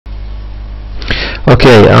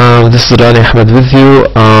Okay, this is Rani Ahmed with you.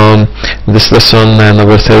 This lesson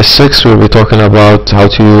number 36, we'll be talking about how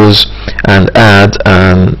to use and add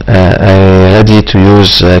a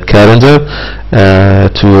ready-to-use calendar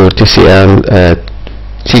to your TCL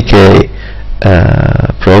TK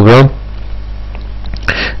program.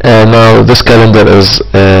 Now this calendar is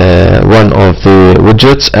one of the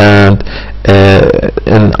widgets, and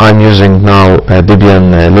I'm using now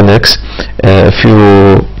Debian Linux. If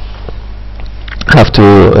you have to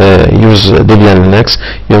use Debian Linux,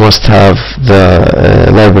 you must have the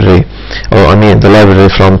library, the library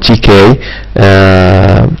from TK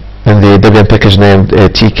and the Debian package named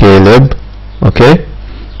tklib. Okay,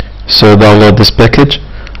 so download this package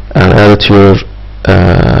and add it to your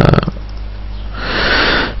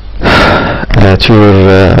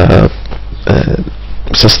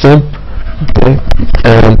system. Okay,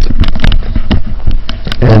 and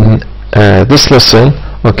in this lesson,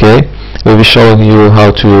 okay, we'll be showing you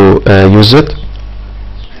how to use it.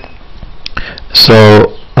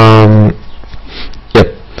 So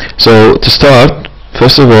so to start,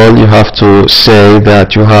 first of all, you have to say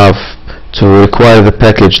that you have to require the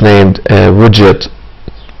package named widget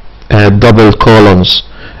double colons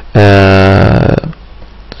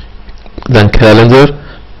then calendar.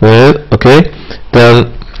 Okay,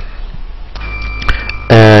 then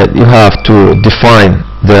you have to define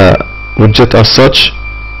the widget as such,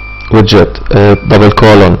 widget double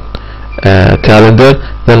colon calendar.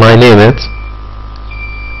 Then I name it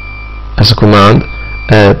as a command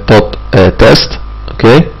dot test.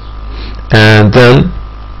 Okay, and then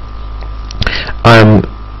I'm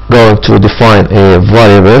going to define a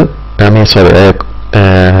variable,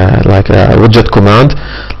 like a widget command,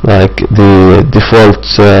 like the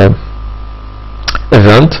default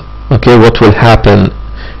event. Okay, what will happen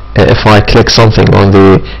if I click something on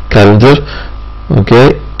the calendar.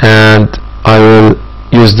 Okay, and I will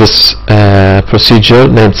use this procedure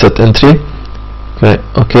named set entry.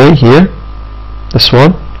 Okay, here, this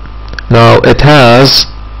one. Now it has,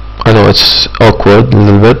 I know it's awkward a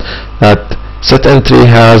little bit, that set entry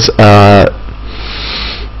has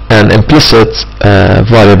an implicit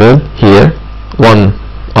variable here, one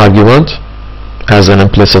argument as an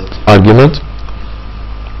implicit argument,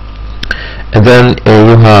 and then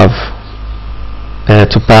you have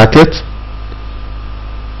to pack it,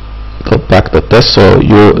 to pack the test, so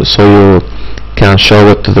you can show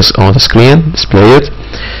it to this on the screen, display it.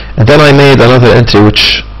 And then I made another entry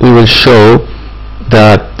which we will show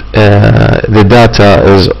that the data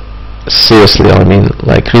is seriously,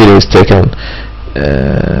 like really is taken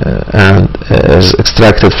and is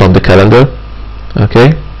extracted from the calendar.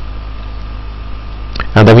 Okay,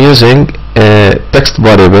 and I'm using a text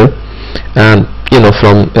variable, and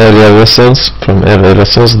from earlier lessons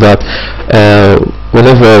that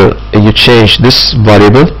whenever you change this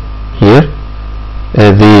variable here,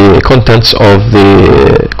 the contents of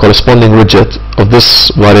the corresponding widget of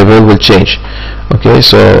this variable will change. Okay,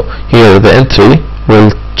 so here the entry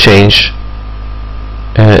will change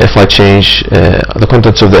if I change the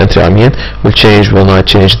contents of the entry, will change when I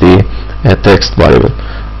change the text variable.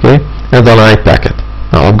 Okay, and then I pack it.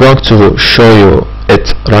 Now I'm going to show you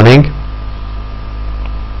it running.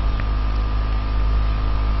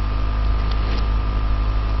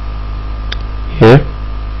 Here,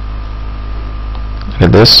 look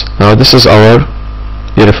at this. Now this is our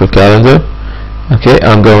beautiful calendar. Okay,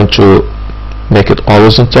 I'm going to make it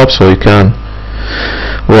always on top so you can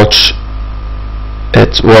watch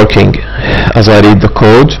it working as I read the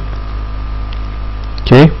code.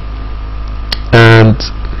 Okay, and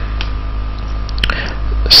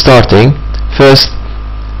starting first,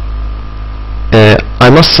 I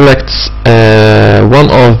must select one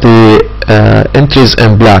of the entries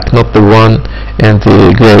in black, not the one in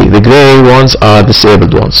the gray. The gray ones are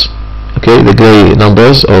disabled ones. Okay, the gray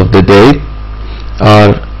numbers of the day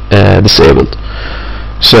are disabled.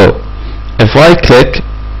 So if I click,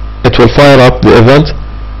 it will fire up the event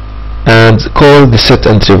and call the set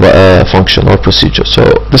entry function or procedure.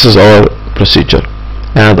 So this is our procedure,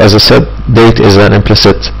 and as I said, date is an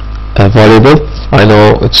implicit variable. I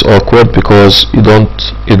know it's awkward because you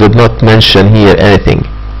did not mention here anything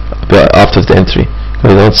after the entry.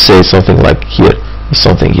 You don't say something like here,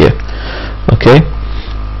 something here. Okay,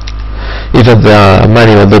 even the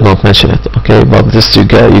manual did not mention it. Okay, but this you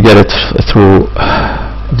get it through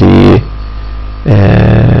the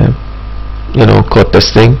code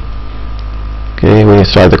testing. Okay, when you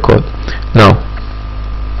try the code. Now,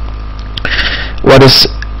 what is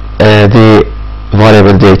the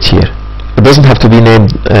variable date here? It doesn't have to be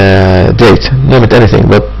named date, name it anything,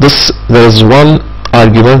 but there is one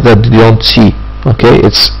argument that you don't see Okay,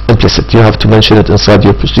 it's implicit. You have to mention it inside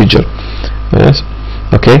your procedure. Yes.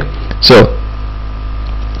 Okay. So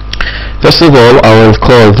first of all, I will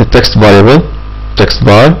call the text variable text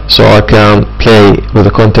bar, so I can play with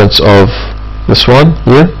the contents of this one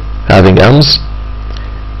here, having m's,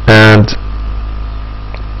 and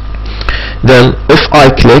then if I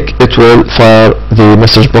click, it will fire the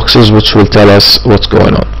message boxes which will tell us what's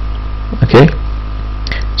going on. Okay,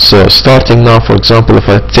 so starting now, for example, if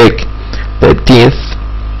I take the 18th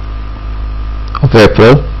of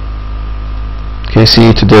April, okay,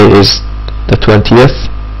 see, today is the 20th,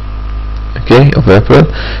 okay, of April.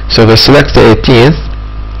 So if I select the 18th,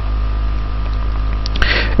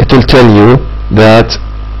 it will tell you that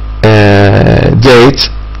date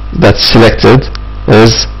that's selected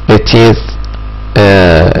is 18th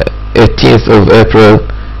of April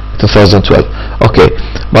 2012. Okay,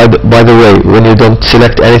 by the way, when you don't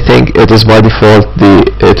select anything, it is by default the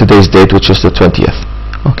today's date, which is the 20th.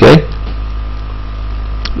 Okay,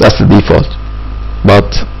 that's the default,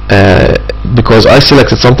 but because I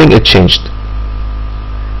selected something, it changed.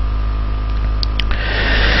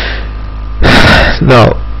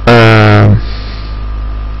 Now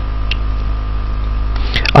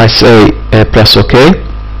I say press OK,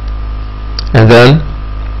 and then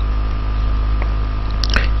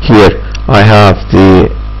here I have the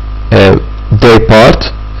day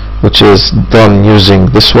part, which is done using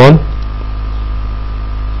this one.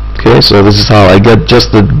 Okay, so this is how I get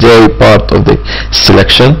just the day part of the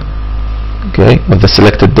selection, okay, of the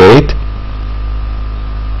selected date.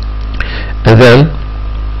 And then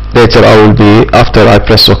later I will be, after I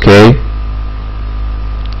press OK,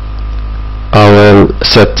 I will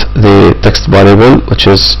set the text variable, which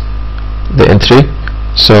is the entry.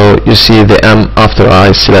 So you see the m, after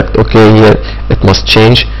I select OK here, it must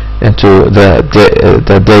change into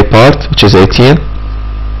the day part, which is 18.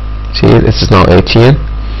 See, this is now 18.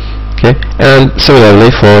 Okay, and similarly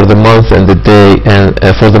for the month and the day, and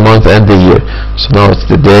for the month and the year. So now it's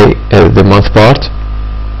the day, the month part.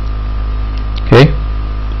 Okay,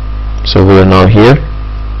 so we are now here.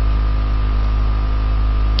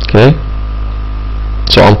 Okay,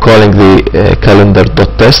 so I'm calling the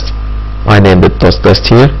calendar.test. I named it .test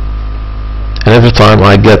here, and every time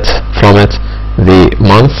I get from it the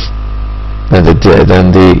month, then the day,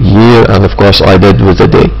 then the year, and of course I did with the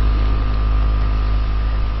day.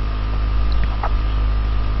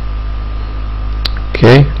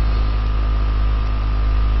 Okay,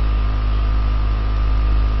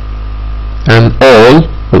 and all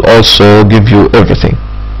will also give you everything,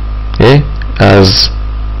 okay, as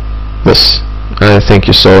this, and I think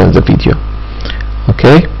you saw in the video.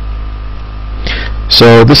 Okay,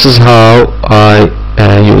 so this is how I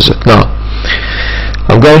use it. Now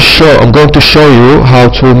I'm going to show you how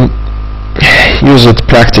to use it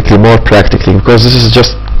practically, more practically, because this is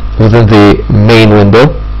just within the main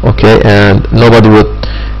window. Okay, and nobody would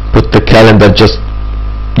put the calendar just,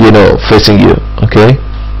 you know, facing you. Okay,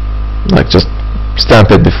 like just stamp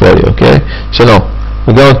it before you. Okay, so now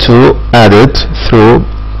we're going to add it through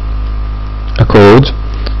a code,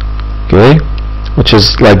 okay, which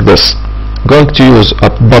is like this. I'm going to use a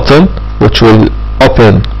button which will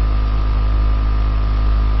open,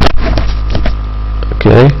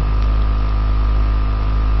 okay,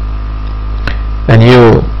 a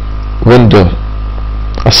new window,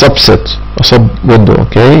 a subset, a sub window,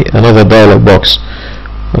 okay, another dialog box.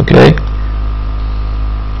 Okay,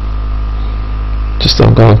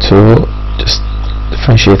 I'm going to just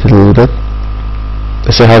differentiate it a little bit.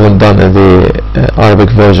 This I haven't done in the Arabic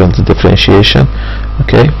version, the differentiation,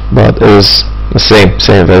 okay, but it is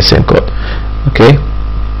the very same code. Okay,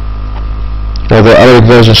 now the Arabic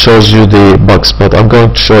version shows you the bugs, but I'm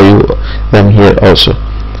going to show you them here also.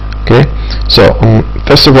 Okay, so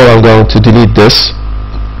first of all, I'm going to delete this,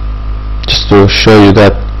 just to show you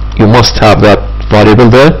that you must have that variable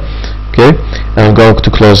there. Okay, and I'm going to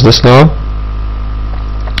close this now.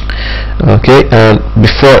 Okay, and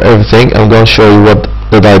before everything, I'm going to show you what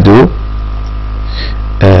did I do,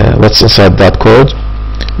 what's inside that code.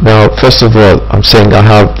 Now first of all, I'm saying I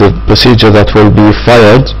have the procedure that will be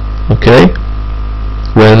fired, okay,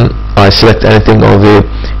 when I select anything on the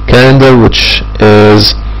calendar which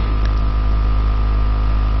is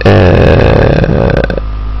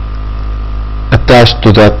attached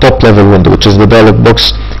to the top level window, which is the dialog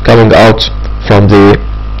box coming out from the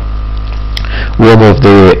worm of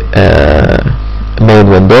the main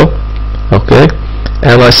window. Okay,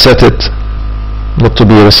 and I set it not to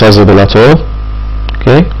be resizable at all.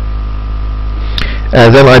 Okay,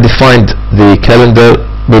 and then I defined the calendar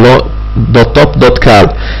below .top.cal.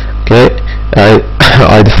 Okay,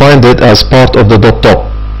 I defined it as part of the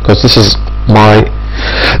 .top, because this is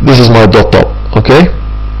this is my dot top. Okay,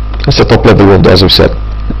 it's a top level window as we said,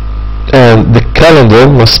 and the calendar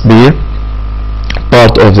must be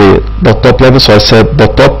part of the dot top level, so I said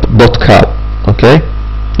dot top dot cal. Okay,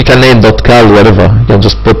 you can name dot cal whatever, you can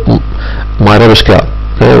just put my rubbish cal,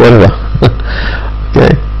 okay, whatever.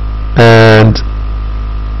 Okay, and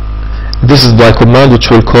this is my command which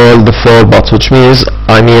will call the for but, which means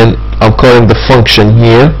I'm calling the function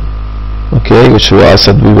here, okay, which I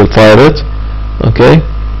said we will fire it. Okay,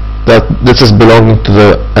 that this is belonging to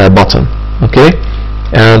the button. Okay,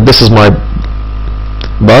 and this is my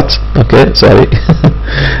but, okay, sorry.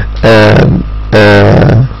 And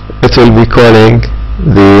it will be calling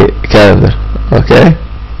the calendar. Okay,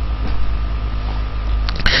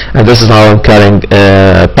 and this is how I'm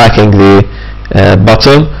packing the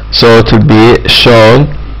button, so it will be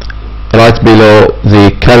shown right below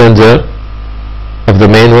the calendar of the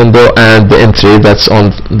main window and the entry that's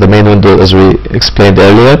on the main window as we explained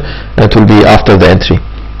earlier, and it will be after the entry.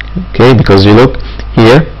 Okay, because you look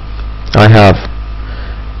here, I have,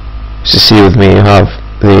 as you see with me, you have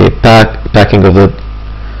the packing of the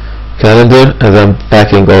calendar and then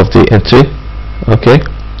packing of the entry. Okay,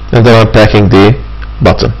 and then I'm packing the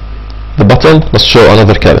button. The button must show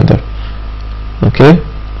another calendar. Okay,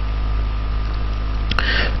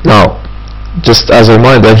 now just as a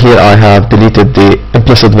reminder, here I have deleted the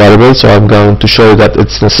implicit variable, so I'm going to show you that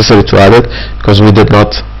it's necessary to add it because we did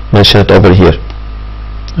not mention it over here.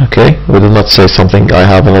 Okay, we did not say something, I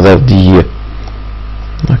have another D here.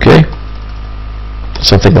 Okay,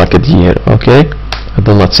 something like a D here. Okay, I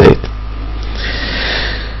did not say it.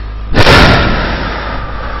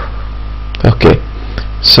 Okay,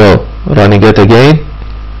 so running it again.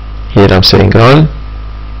 Here I'm saying run.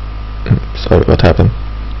 Sorry, what happened?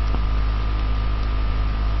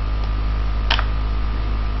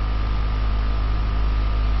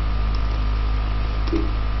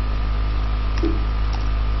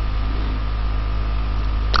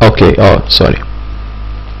 Okay, oh sorry,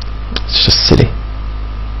 it's just silly.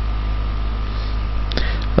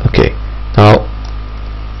 Okay, now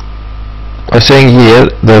I'm saying here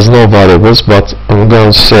there's no variables, but I'm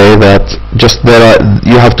going to say that just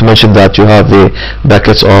you have to mention that you have the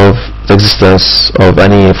brackets of the existence of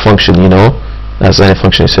any function, you know, as any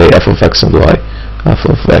function you say f of x and y, f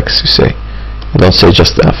of x you say, you don't say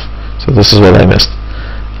just f. So this is what I missed.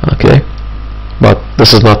 Okay, but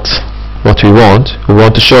this is not what we want. We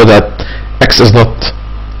want to show that x is not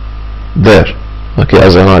there, okay,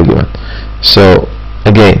 as an argument. So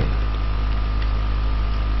again,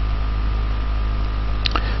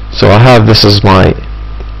 so I have, this is my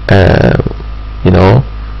you know,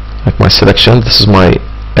 like my selection, this is my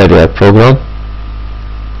area program.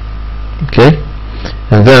 Okay,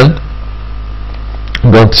 and then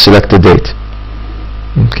I'm going to select the date.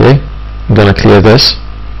 Okay, I'm going to clear this,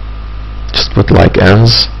 just put like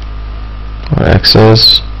ends or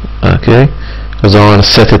x's. Okay, because I want to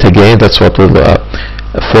set it again. That's what will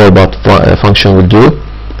for but function will do.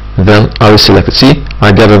 And then I will select it. See,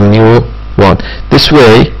 I got a new one. This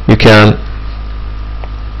way you can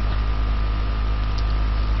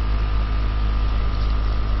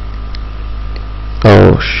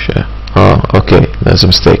oh shit, oh okay, that's a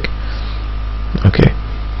mistake. Okay,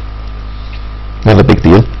 not a big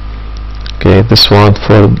deal. Okay, this one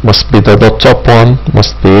must be the top one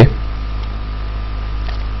must be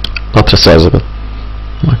not resizable.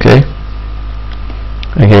 Okay,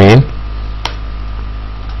 again,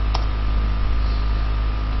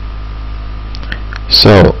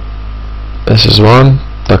 so this is one,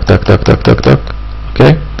 tuck.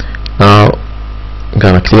 Okay, now I'm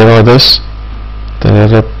gonna clear all this.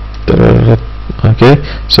 Okay,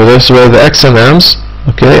 so this is where the x and m's.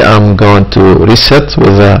 Okay, I'm going to reset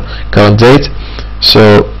with the current date,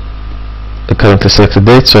 so the currently selected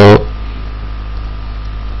date. So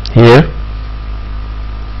here,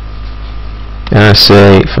 and I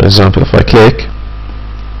say, for example, if I click,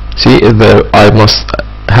 see there I must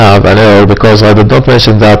have an error because I did not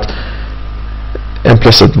mention that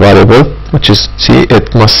implicit variable, which is, see,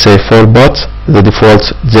 it must say for but the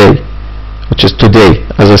default day, which is today,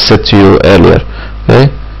 as I said to you earlier.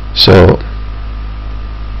 Okay, so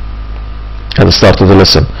at the start of the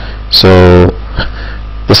lesson, so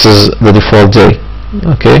this is the default day.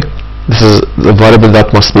 Okay, this is the variable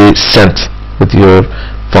that must be sent with your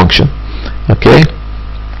function. Okay,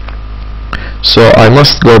 so I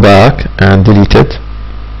must go back and delete it,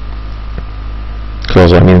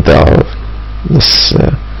 close, I mean this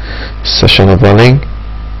session of running,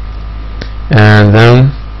 and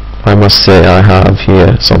then I must say I have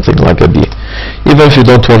here something like a b. Even if you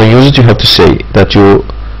don't want to use it, you have to say that you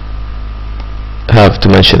have to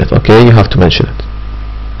mention it. Okay, you have to mention it.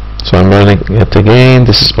 So I'm running it again.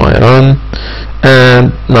 This is my run,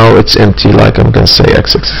 and now it's empty, like I'm gonna say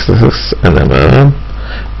xxx and then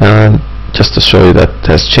and just to show you that it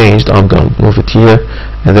has changed, I'm gonna move it here,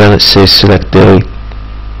 and then it says select day.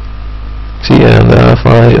 See, and if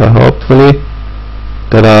I hopefully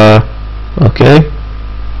that okay,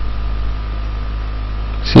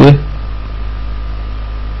 see.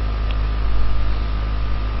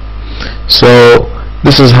 So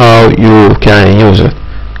this is how you can use it.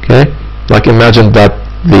 Okay, like imagine that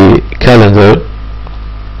the calendar,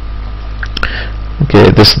 okay,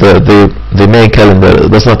 this the main calendar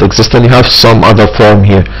does not exist and you have some other form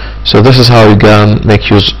here. So this is how you can make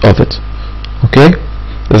use of it. Okay,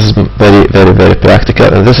 this is very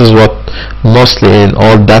practical, and this is what mostly in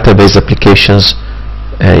all database applications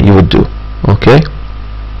you would do. Okay,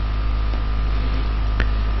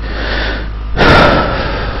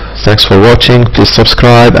 thanks for watching. Please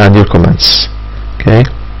subscribe and your comments. Okay.